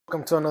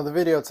Welcome to another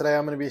video. Today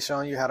I'm going to be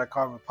showing you how to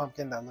carve a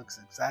pumpkin that looks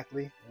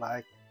exactly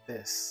like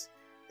this.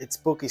 It's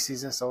spooky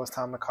season, so it's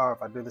time to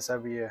carve. I do this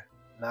every year.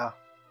 Now,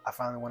 I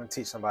finally want to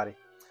teach somebody.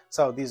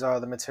 So these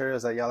are the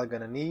materials that y'all are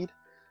going to need.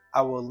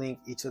 I will link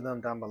each of them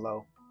down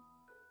below.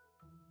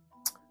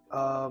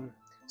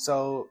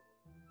 So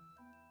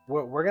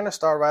we're going to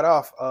start right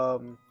off.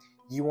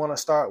 You want to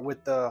start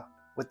with the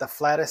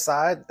flattest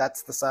side.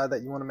 That's the side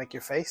that you want to make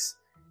your face.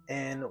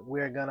 And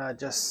we're going to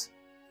just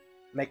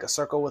make a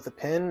circle with a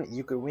pin.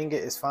 You could wing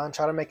it, it's fine.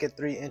 Try to make it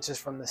 3 inches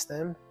from the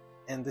stem.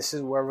 And this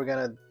is where we're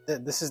gonna,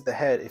 this is the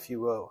head, if you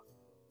will.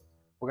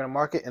 We're gonna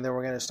mark it and then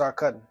we're gonna start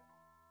cutting.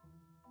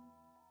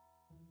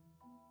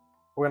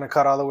 We're gonna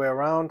cut all the way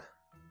around.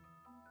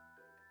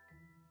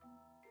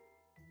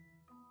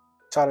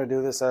 Try to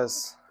do this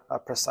as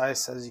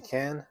precise as you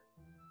can.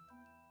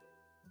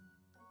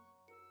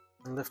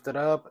 And lift it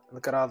up.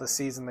 Look at all the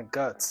seeds and the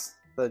guts.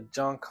 The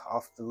junk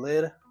off the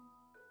lid.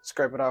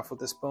 Scrape it off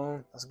with a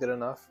spoon. That's good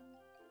enough.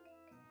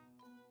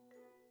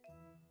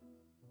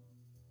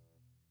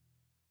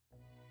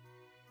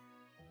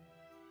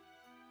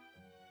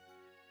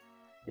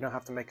 You don't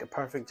have to make it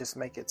perfect, just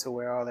make it to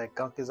where all that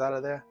gunk is out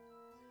of there.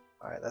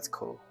 All right, that's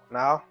cool.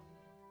 Now,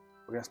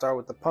 we're gonna start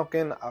with the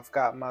pumpkin. I've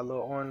got my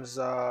little orange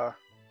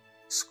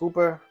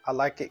scooper. I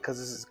like it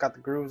because it's got the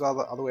grooves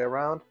all the way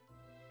around.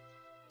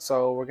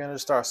 So we're gonna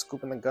start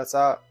scooping the guts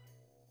out.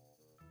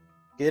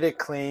 Get it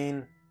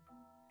clean.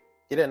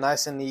 Get it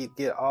nice and neat.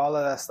 Get all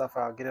of that stuff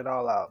out. Get it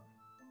all out.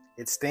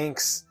 It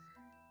stinks.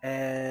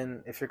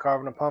 And if you're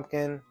carving a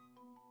pumpkin,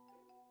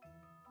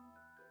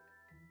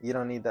 you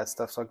don't need that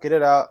stuff. So get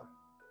it out.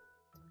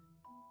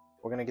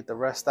 We're going to get the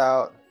rest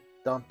out.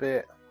 Dump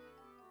it.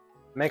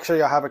 Make sure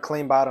y'all have a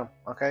clean bottom,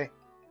 okay?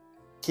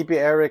 Keep your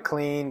area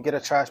clean. Get a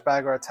trash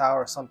bag or a towel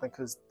or something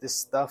because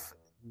this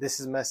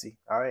is messy,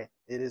 all right?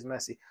 It is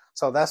messy.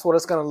 So that's what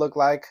it's going to look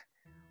like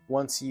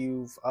once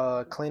you've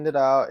cleaned it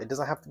out. It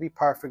doesn't have to be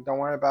perfect. Don't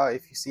worry about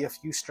if you see a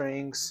few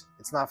strings.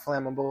 It's not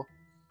flammable.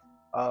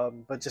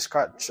 But just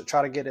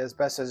try to get it as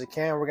best as you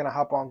can. We're going to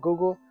hop on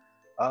Google,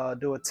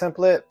 do a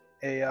template,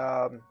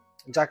 a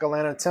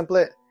jack-o'-lantern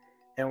template,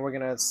 and we're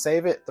going to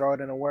save it, throw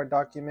it in a Word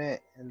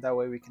document, and that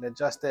way we can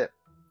adjust it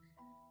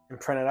and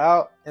print it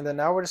out. And then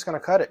now we're just going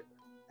to cut it.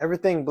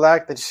 Everything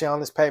black that you see on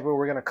this paper,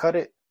 we're going to cut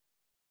it.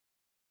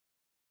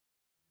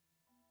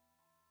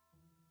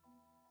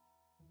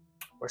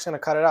 We're just going to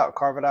cut it out,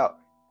 carve it out.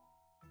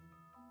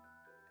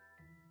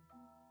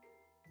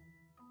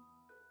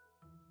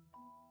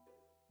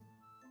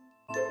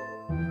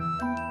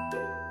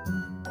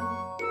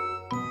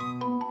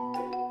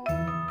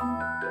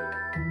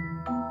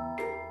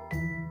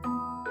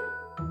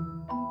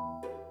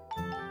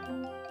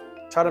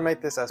 Try to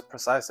make this as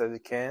precise as you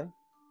can.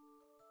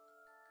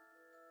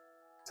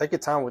 Take your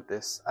time with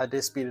this. I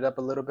did speed it up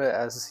a little bit,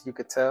 as you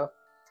could tell,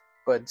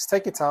 but just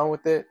take your time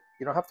with it.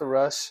 You don't have to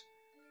rush.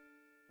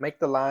 Make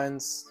the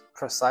lines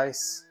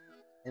precise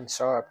and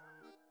sharp.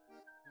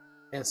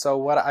 And so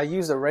what I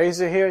use a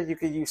razor here. You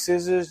could use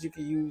scissors. You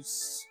could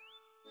use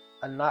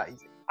a knife.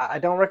 I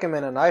don't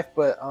recommend a knife,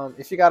 but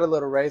if you got a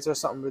little razor or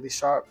something really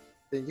sharp,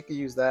 then you could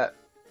use that.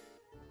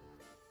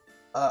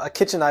 A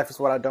kitchen knife is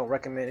what I don't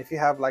recommend. If you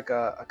have like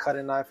a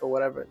cutting knife or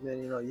whatever,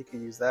 then you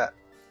can use that.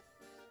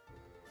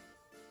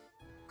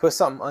 Put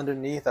something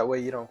underneath, that way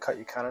you don't cut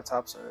your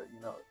countertops or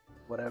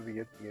whatever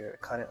you're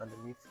cutting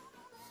underneath,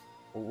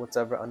 or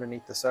whatever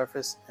underneath the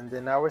surface. And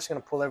then now we're just gonna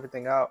pull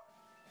everything out.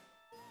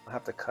 I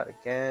have to cut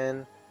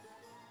again.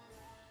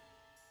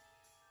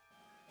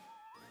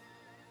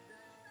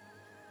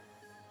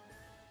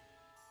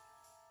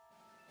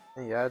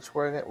 And yeah,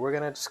 we're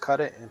gonna just cut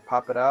it and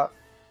pop it out.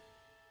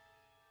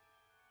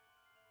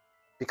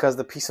 Because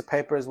the piece of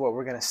paper is what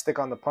we're going to stick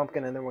on the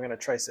pumpkin, and then we're going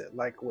to trace it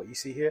like what you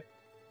see here.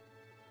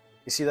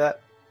 You see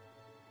that?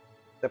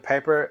 The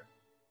paper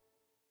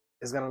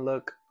is going to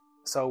look,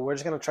 so we're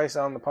just going to trace it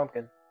on the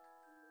pumpkin.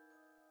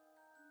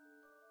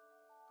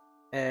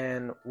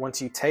 And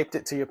once you taped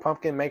it to your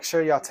pumpkin, make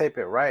sure y'all tape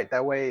it right.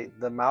 That way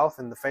the mouth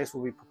and the face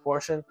will be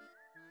proportioned.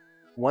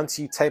 Once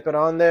you tape it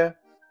on there,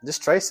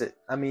 just trace it.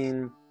 I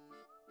mean,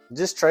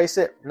 just trace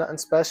it. Nothing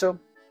special.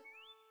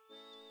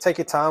 Take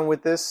your time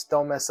with this.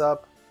 Don't mess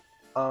up.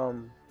 I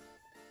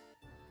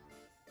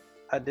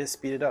did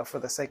speed it up for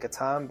the sake of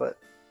time, but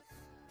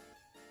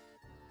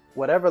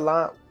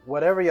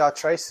whatever y'all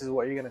trace is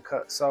what you're gonna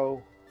cut.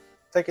 So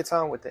take your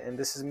time with it. And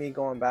this is me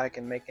going back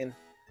and making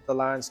the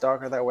lines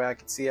darker, that way I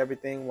can see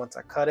everything once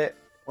I cut it,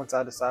 once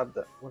I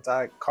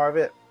carve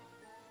it.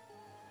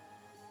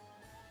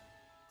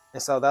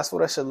 And so that's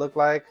what it should look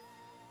like.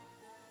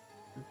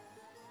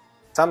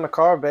 Time to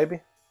carve, baby.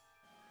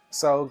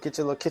 So get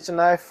your little kitchen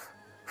knife.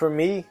 For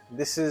me,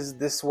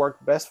 this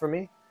worked best for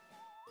me,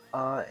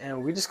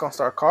 and we're just gonna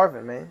start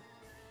carving, man.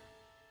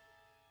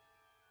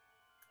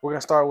 We're gonna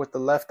start with the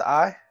left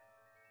eye.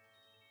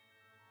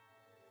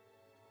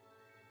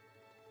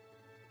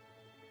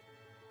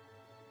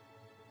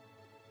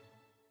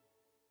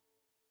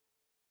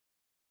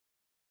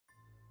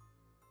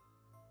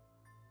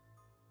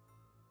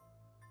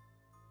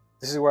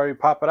 This is where we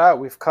pop it out.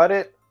 We've cut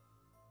it,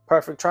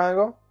 Perfect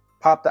triangle.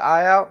 Pop the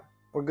eye out.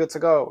 We're good to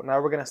go.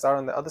 Now we're going to start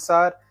on the other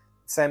side.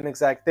 Same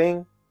exact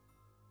thing.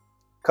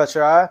 Cut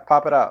your eye,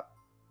 pop it out.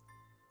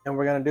 And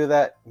we're going to do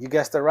that. You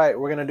guessed it right.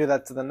 We're going to do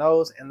that to the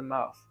nose and the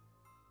mouth.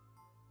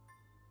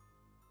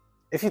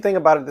 If you think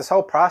about it, this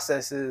whole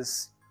process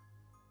is,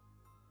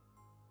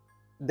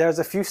 there's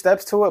a few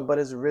steps to it, but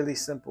it's really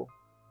simple.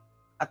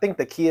 I think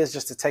the key is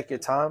just to take your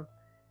time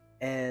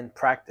and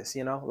practice,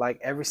 you know, like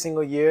every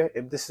single year,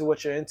 if this is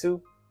what you're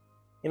into,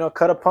 you know,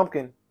 cut a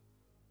pumpkin.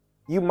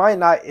 You might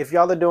not, if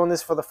y'all are doing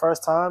this for the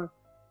first time,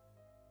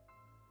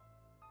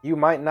 it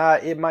might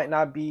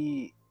not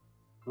be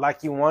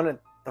like you wanted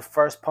the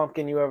first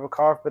pumpkin you ever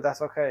carved, but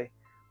that's okay.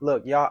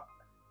 Look, y'all,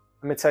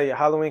 let me tell you,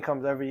 Halloween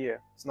comes every year.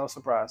 It's no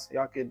surprise.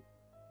 Y'all could,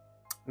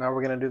 now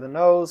we're going to do the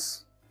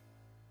nose.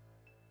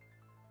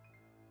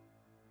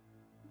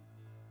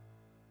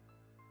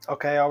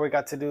 Okay, all we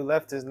got to do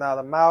left is now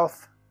the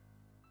mouth.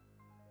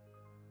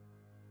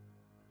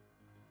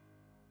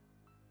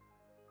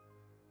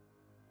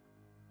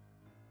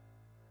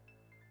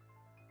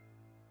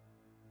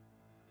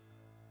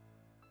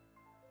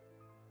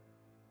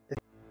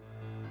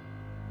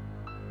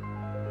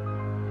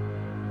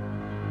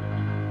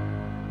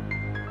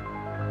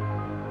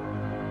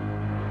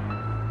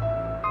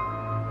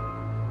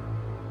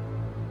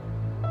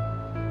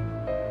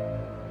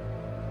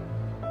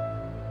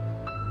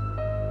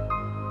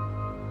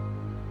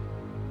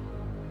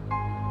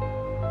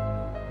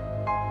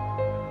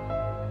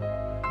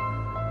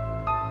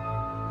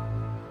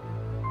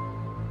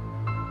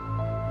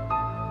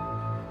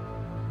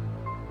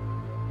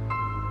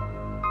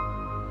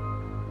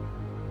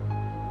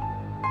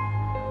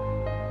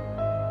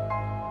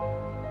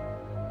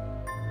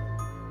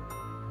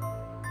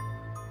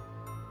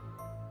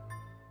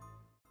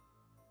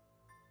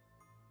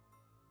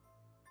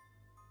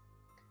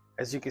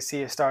 As you can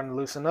see, it's starting to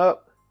loosen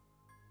up,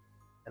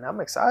 and I'm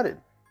excited.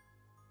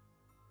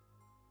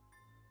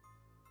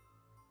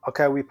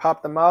 Okay, we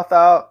popped the mouth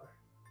out.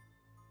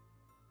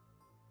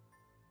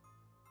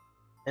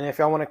 And if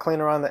y'all want to clean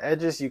around the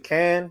edges, you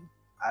can.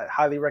 I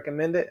highly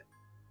recommend it.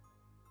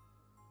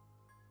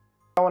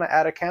 If I want to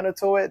add a candle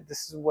to it,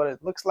 this is what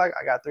it looks like.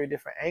 I got 3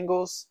 different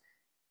angles.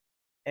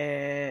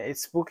 And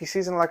it's spooky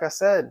season, like I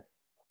said.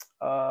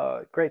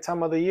 Great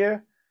time of the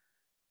year.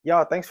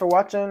 Y'all, thanks for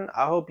watching.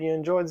 I hope you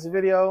enjoyed this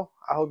video.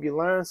 I hope you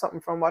learned something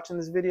from watching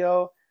this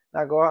video.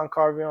 Now go out and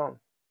carve your own.